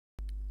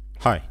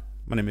Hi,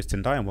 my name is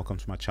Tendai and welcome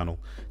to my channel.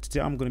 Today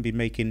I'm going to be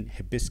making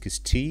hibiscus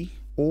tea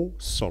or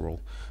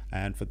sorrel,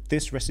 and for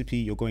this recipe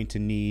you're going to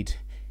need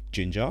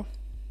ginger,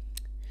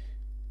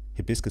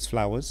 hibiscus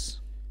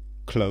flowers,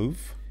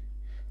 clove,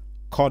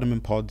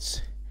 cardamom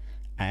pods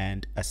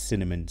and a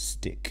cinnamon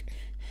stick.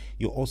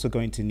 You're also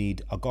going to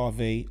need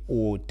agave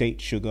or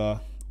date sugar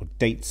or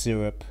date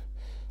syrup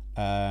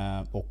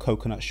or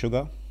coconut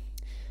sugar.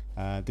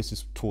 This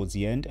is towards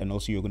the end, and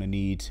also you're going to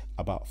need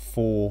about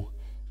 4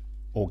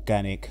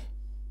 organic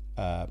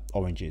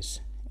oranges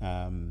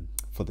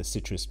for the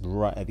citrus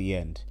right at the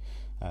end,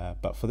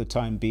 but for the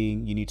time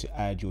being you need to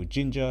add your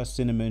ginger,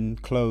 cinnamon,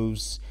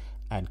 cloves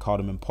and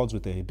cardamom pods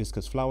with the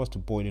hibiscus flowers to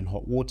boiling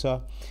hot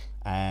water,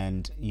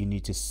 and you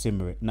need to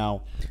simmer it.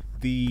 Now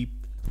the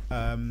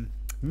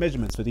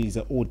measurements for these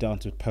are all down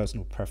to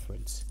personal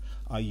preference.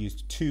 I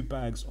used 2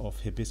 bags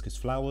of hibiscus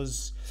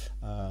flowers,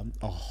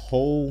 a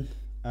whole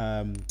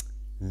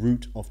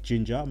root of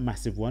ginger,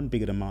 massive one,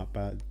 bigger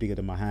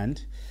than my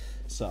hand.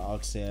 So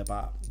I'd say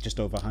about just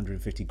over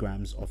 150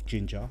 grams of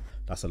ginger.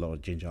 That's a lot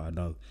of ginger, I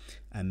know.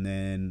 And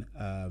then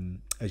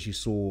as you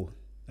saw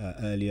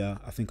earlier,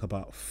 I think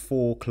about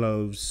 4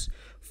 cloves,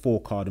 4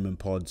 cardamom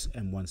pods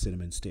and 1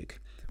 cinnamon stick,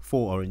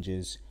 4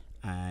 oranges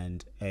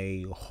and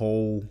a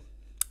whole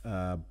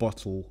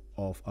bottle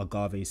of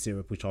agave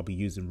syrup, which I'll be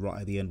using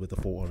right at the end with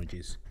the 4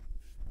 oranges.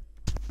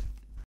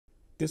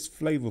 This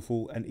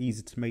flavorful and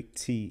easy to make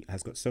tea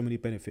has got so many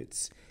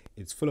benefits.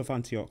 It's full of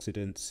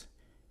antioxidants,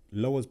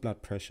 lowers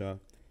blood pressure,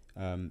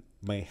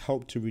 may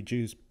help to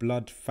reduce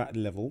blood fat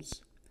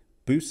levels,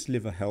 boosts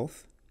liver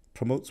health,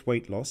 promotes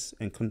weight loss,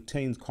 and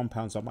contains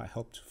compounds that might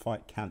help to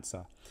fight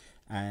cancer.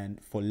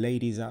 And for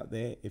ladies out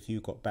there, if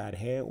you've got bad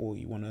hair or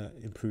you want to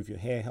improve your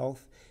hair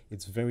health,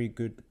 it's very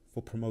good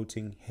for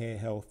promoting hair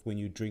health when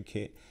you drink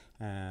it,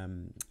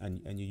 and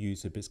you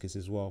use hibiscus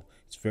as well.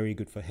 It's very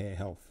good for hair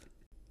health.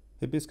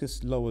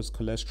 Hibiscus lowers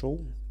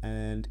cholesterol,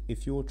 and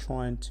if you're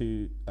trying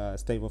to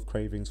stave off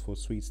cravings for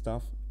sweet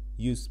stuff,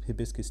 use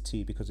hibiscus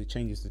tea because it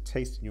changes the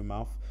taste in your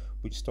mouth,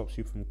 which stops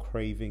you from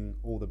craving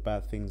all the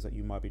bad things that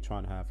you might be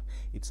trying to have.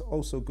 It's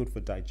also good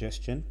for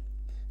digestion,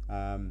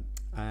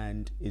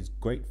 and is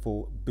great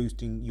for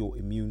boosting your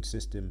immune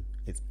system.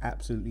 It's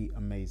absolutely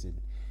amazing.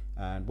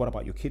 And what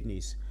about your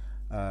kidneys?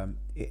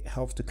 It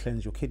helps to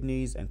cleanse your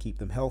kidneys and keep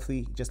them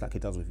healthy, just like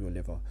it does with your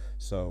liver.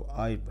 So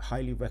I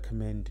highly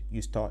recommend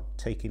you start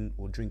taking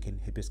or drinking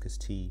hibiscus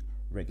tea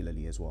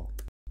regularly as well.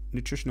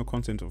 Nutritional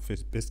content of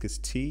hibiscus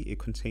tea: it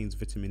contains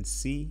vitamin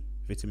C,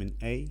 vitamin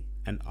A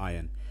and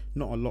iron.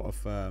 Not a lot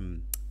of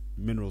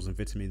minerals and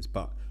vitamins,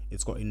 but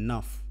it's got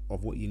enough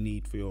of what you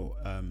need for your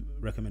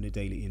recommended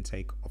daily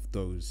intake of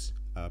those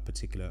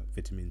particular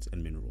vitamins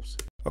and minerals.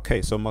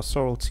 Okay, so my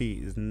sorrel tea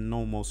is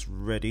almost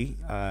ready.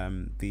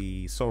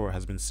 The sorrel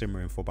has been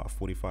simmering for about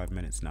 45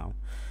 minutes now,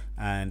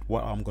 and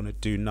what I'm going to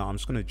do now, I'm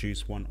just going to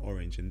juice 1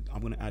 orange and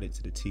I'm going to add it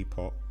to the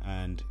teapot,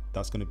 and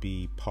that's going to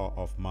be part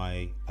of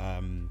my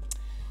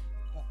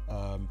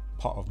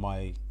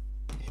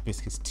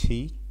hibiscus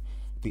tea.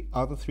 The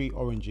other 3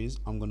 oranges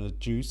I'm going to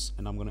juice,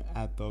 and I'm going to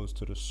add those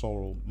to the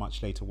sorrel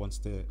much later once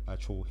the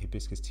actual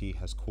hibiscus tea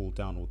has cooled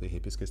down, or the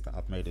hibiscus that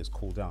I've made has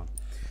cooled down.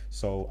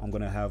 So I'm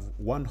going to have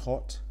 1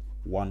 hot,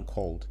 1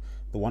 cold.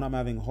 The one I'm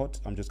having hot,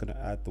 I'm just going to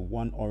add the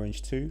 1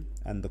 orange to,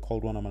 and the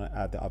cold one I'm going to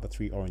add the other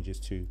 3 oranges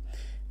to.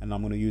 And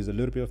I'm going to use a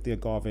little bit of the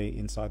agave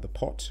inside the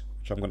pot,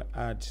 which I'm going to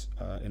add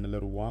in a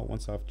little while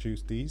once I've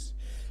juiced these.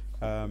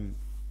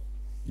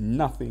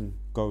 Nothing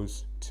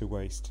goes to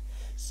waste.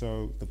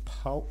 So the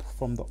pulp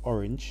from the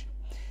orange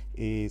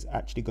is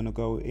actually going to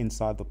go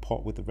inside the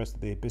pot with the rest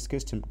of the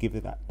hibiscus to give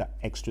it that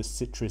extra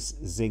citrus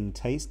zing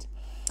taste.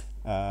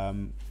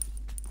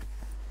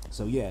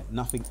 So yeah,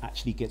 nothing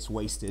actually gets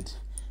wasted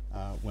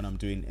when I'm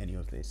doing any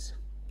of this.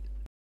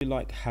 I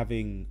like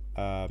having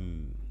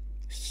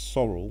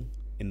sorrel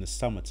in the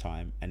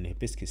summertime and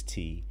hibiscus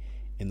tea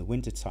in the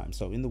winter time.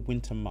 So in the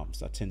winter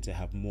months I tend to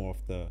have more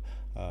of the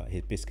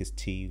hibiscus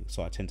tea,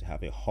 so I tend to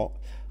have it hot,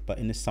 but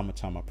in the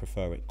summertime I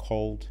prefer it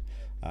cold.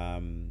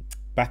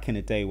 Back in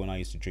the day when I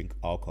used to drink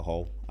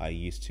alcohol, I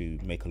used to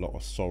make a lot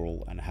of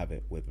sorrel and have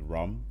it with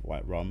rum,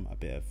 white rum, a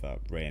bit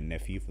of Ray and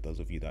Nephew for those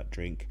of you that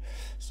drink.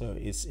 So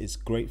it's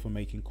great for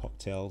making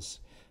cocktails.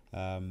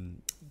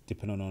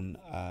 Depending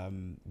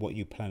on what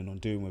you're planning on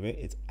doing with it,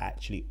 it's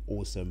actually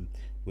awesome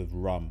with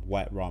rum,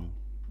 white rum.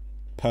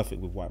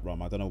 Perfect with white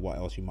rum. I don't know what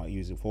else you might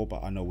use it for,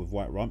 but I know with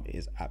white rum it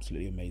is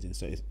absolutely amazing.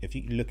 So if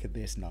you look at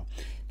this now,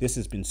 this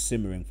has been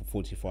simmering for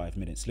 45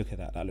 minutes. Look at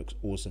that, that looks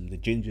awesome. The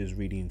ginger is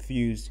really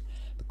infused,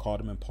 the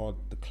cardamom pod,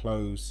 the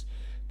cloves,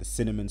 the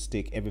cinnamon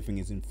stick, everything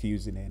is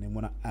infused in it. And then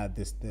when I add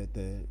this,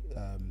 the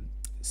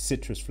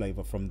citrus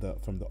flavor from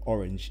the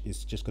orange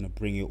is just going to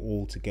bring it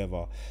all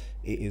together.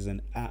 It is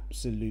an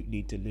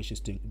absolutely delicious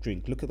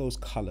drink. Look at those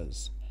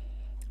colors.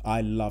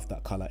 I love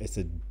that color. It's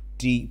a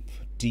deep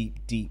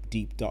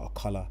dark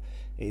color.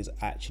 It is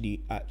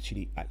actually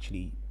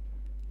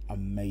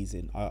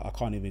amazing. I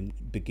can't even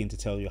begin to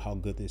tell you how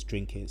good this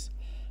drink is.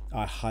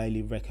 I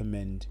highly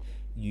recommend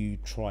you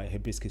try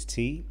hibiscus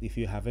tea if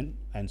you haven't,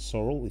 and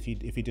sorrel. If you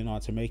don't know how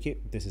to make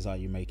it, this is how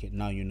you make it.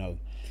 Now you know.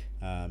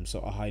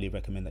 So I highly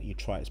recommend that you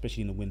try it,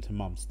 especially in the winter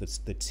months.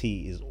 The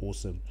tea is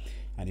awesome.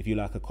 And if you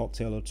like a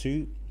cocktail or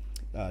two,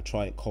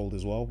 try it cold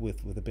as well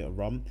with a bit of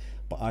rum.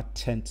 But I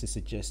tend to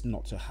suggest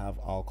not to have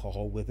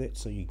alcohol with it,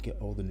 so you get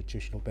all the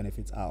nutritional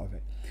benefits out of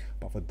it.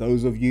 But for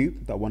those of you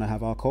that want to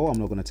have alcohol, I'm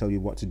not going to tell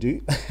you what to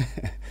do.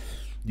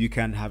 You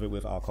can have it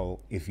with alcohol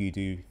if you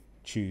do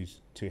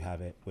choose to have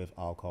it with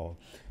alcohol.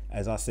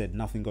 As I said,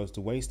 nothing goes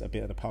to waste. A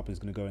bit of the pulp is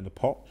going to go in the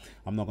pot.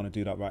 I'm not going to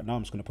do that right now.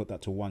 I'm just going to put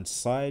that to one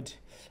side,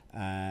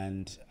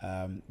 and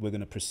we're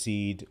going to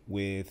proceed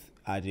with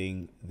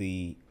adding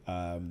the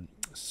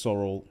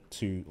sorrel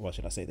to, or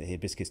should I say, the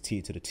hibiscus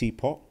tea to the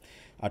teapot.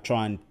 I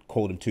try and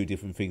call them two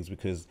different things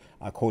because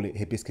I call it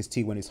hibiscus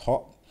tea when it's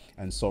hot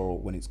and sorrel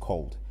when it's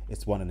cold.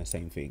 It's one and the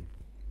same thing.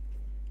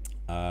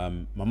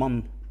 My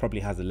mum probably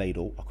has a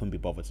ladle. I couldn't be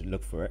bothered to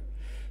look for it,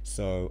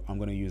 so I'm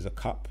going to use a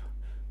cup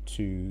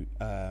to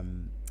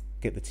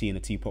get the tea in a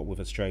teapot with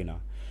a strainer.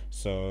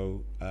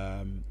 So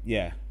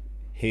yeah,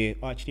 here,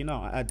 actually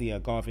no, I add the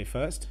agave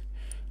first.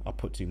 I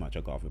put too much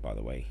agave, by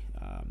the way.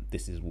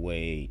 This is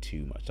way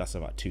too much. That's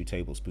about 2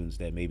 tablespoons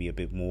there, maybe a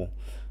bit more.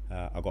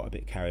 I got a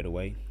bit carried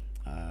away,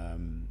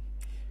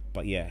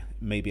 but yeah,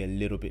 maybe a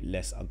little bit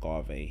less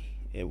agave.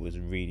 It was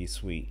really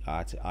sweet.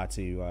 I had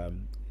to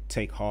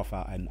take half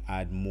out and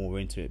add more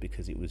into it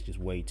because it was just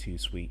way too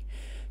sweet.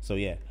 So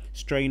yeah,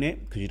 strain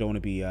it, because you don't want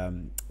to be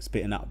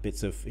spitting out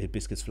bits of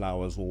hibiscus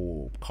flowers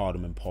or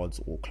cardamom pods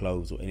or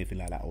cloves or anything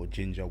like that, or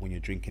ginger when you're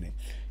drinking it.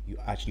 You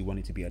actually want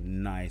it to be a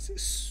nice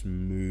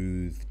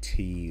smooth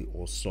tea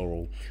or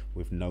sorrel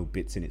with no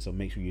bits in it, so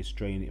make sure you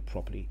strain it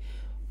properly.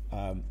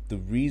 The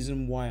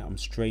reason why I'm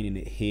straining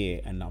it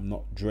here and I'm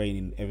not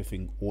draining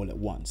everything all at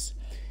once,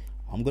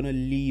 I'm going to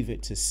leave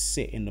it to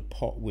sit in the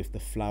pot with the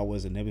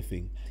flowers and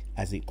everything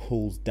as it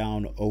cools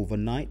down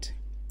overnight,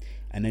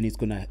 and then it's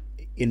going to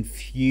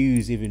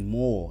infuse even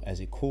more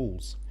as it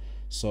cools.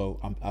 So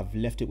I've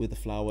left it with the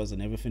flowers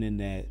and everything in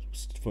there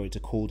for it to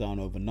cool down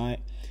overnight,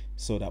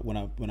 so that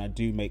when I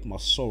do make my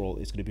sorrel,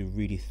 it's going to be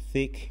really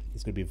thick,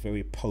 it's going to be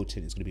very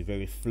potent, it's going to be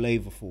very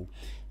flavorful,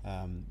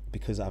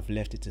 because I've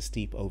left it to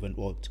steep over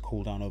or to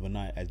cool down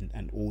overnight,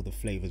 and all the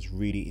flavors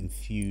really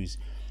infuse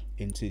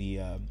into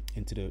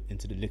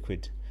the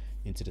liquid,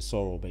 into the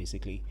sorrel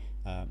basically,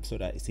 so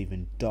that it's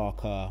even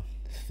darker,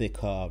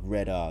 thicker,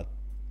 redder,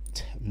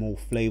 more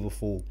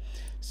flavorful.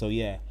 So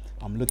yeah,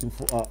 I'm looking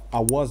for I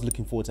was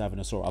looking forward to having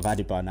a sorrel. I've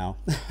had it by now.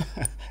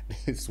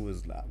 This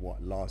was like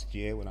what, last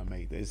year when I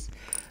made this.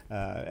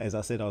 As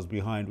I said, I was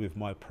behind with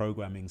my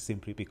programming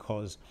simply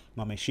because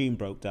my machine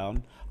broke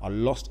down. I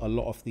lost a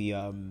lot of the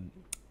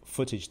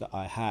footage that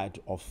I had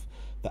of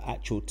the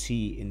actual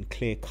tea in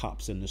clear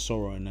cups and the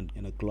sorrel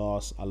in a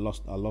glass. I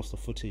lost the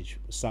footage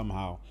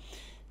somehow.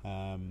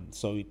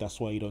 So that's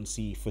why you don't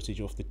see footage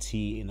of the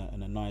tea in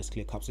a nice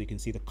clear cup, so you can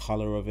see the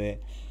color of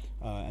it,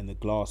 and the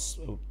glass,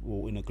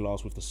 or in a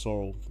glass with the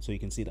sorrel, so you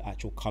can see the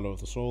actual color of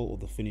the sorrel or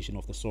the finishing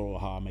of the sorrel,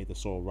 how I made the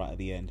sorrel right at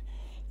the end.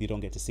 You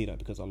don't get to see that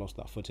because I lost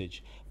that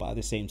footage, but at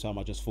the same time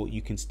I just thought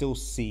you can still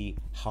see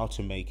how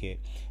to make it.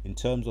 In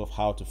terms of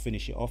how to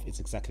finish it off, it's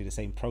exactly the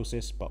same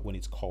process, but when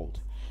it's cold.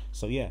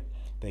 So yeah,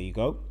 there you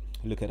go,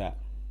 look at that.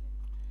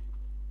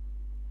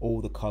 All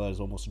the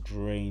colors almost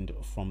drained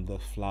from the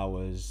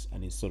flowers,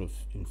 and it's sort of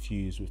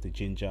infused with the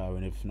ginger and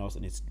everything else,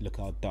 and it's, look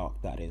how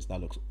dark that is.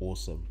 That looks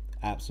awesome,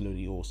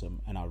 absolutely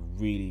awesome, and I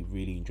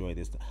really enjoy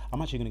this.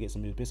 I'm actually going to get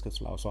some hibiscus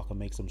flowers so I can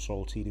make some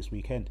sorrel tea this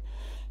weekend,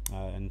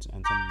 and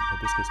some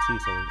hibiscus tea,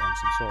 and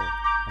some sorrel.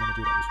 I'm going to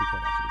do that this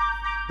weekend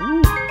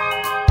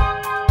actually. Ooh.